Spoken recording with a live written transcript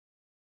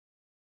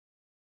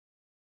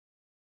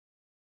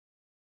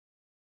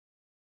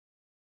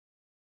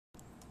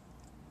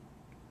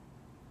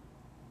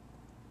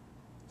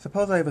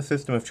Suppose I have a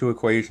system of two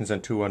equations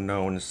and two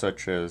unknowns,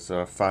 such as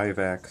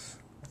 5x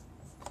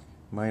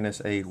minus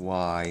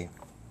 8y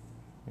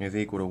is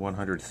equal to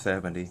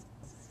 170,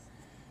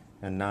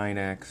 and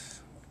 9x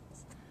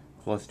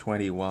plus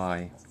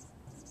 20y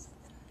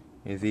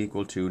is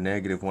equal to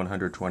negative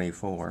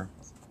 124.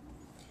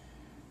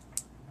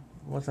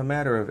 Well, it's a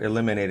matter of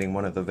eliminating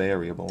one of the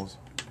variables.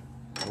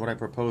 What I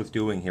propose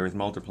doing here is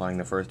multiplying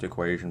the first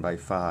equation by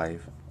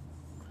 5,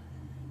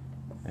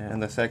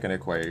 and the second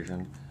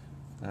equation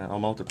I'll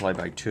multiply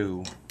by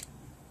 2.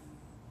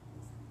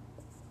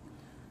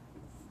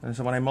 And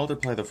so when I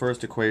multiply the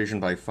first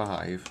equation by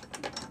 5,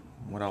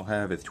 what I'll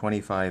have is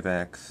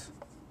 25x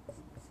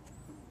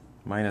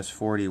minus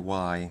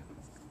 40y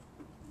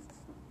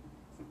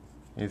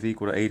is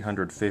equal to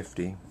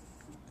 850.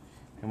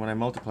 And when I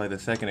multiply the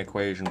second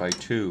equation by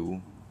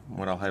 2,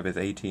 what I'll have is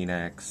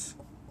 18x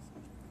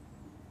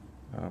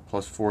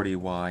plus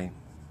 40y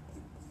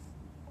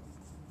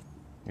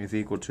is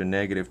equal to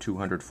negative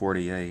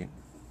 248.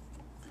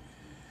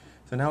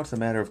 So now it's a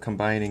matter of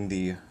combining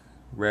the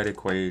red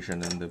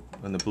equation and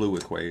the blue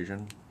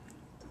equation.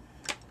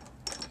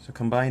 So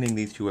combining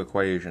these two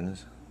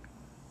equations,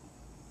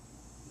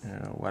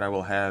 what I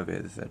will have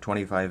is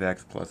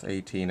 25x plus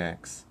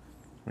 18x,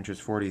 which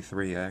is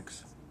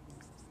 43x.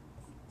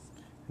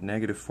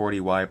 Negative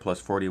 40y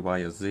plus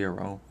 40y is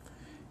 0.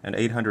 And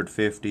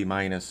 850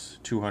 minus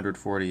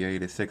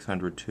 248 is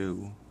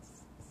 602.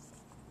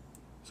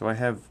 So I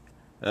have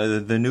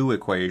the new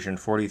equation,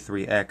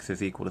 43x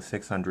is equal to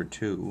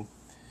 602,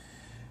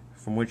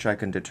 from which I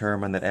can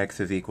determine that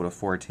x is equal to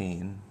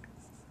 14.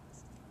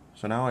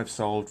 So now I've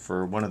solved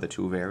for one of the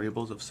two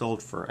variables. I've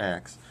solved for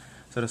x.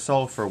 So to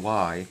solve for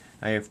y,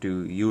 I have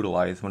to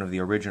utilize one of the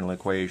original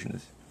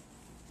equations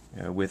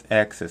with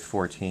x as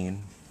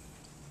 14.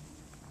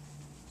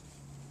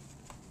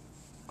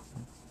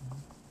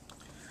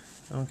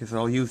 Okay, so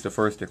I'll use the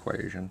first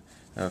equation.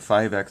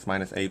 5x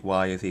minus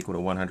 8y is equal to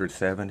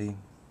 170.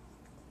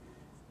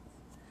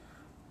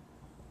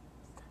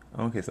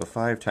 Okay, so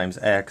 5 times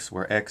x,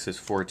 where x is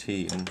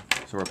 14,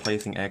 so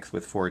replacing x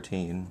with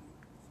 14.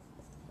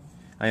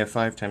 I have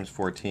 5 times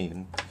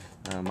 14,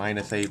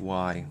 minus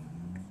 8y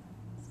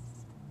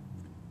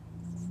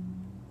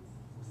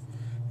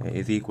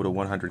is equal to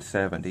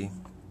 170.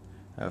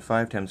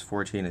 5 times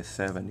 14 is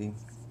 70.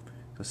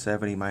 So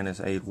 70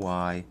 minus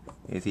 8y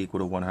is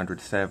equal to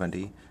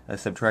 170.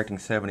 Subtracting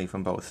 70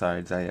 from both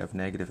sides, I have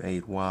negative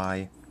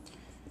 8y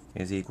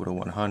is equal to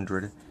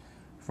 100.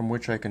 From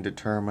which I can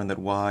determine that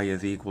y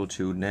is equal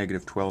to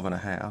negative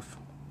 12.5.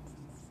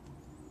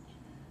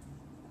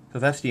 So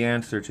that's the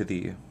answer to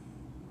the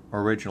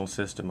original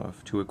system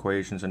of two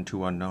equations and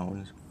two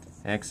unknowns.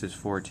 X is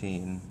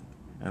 14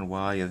 and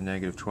y is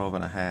negative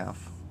 12.5.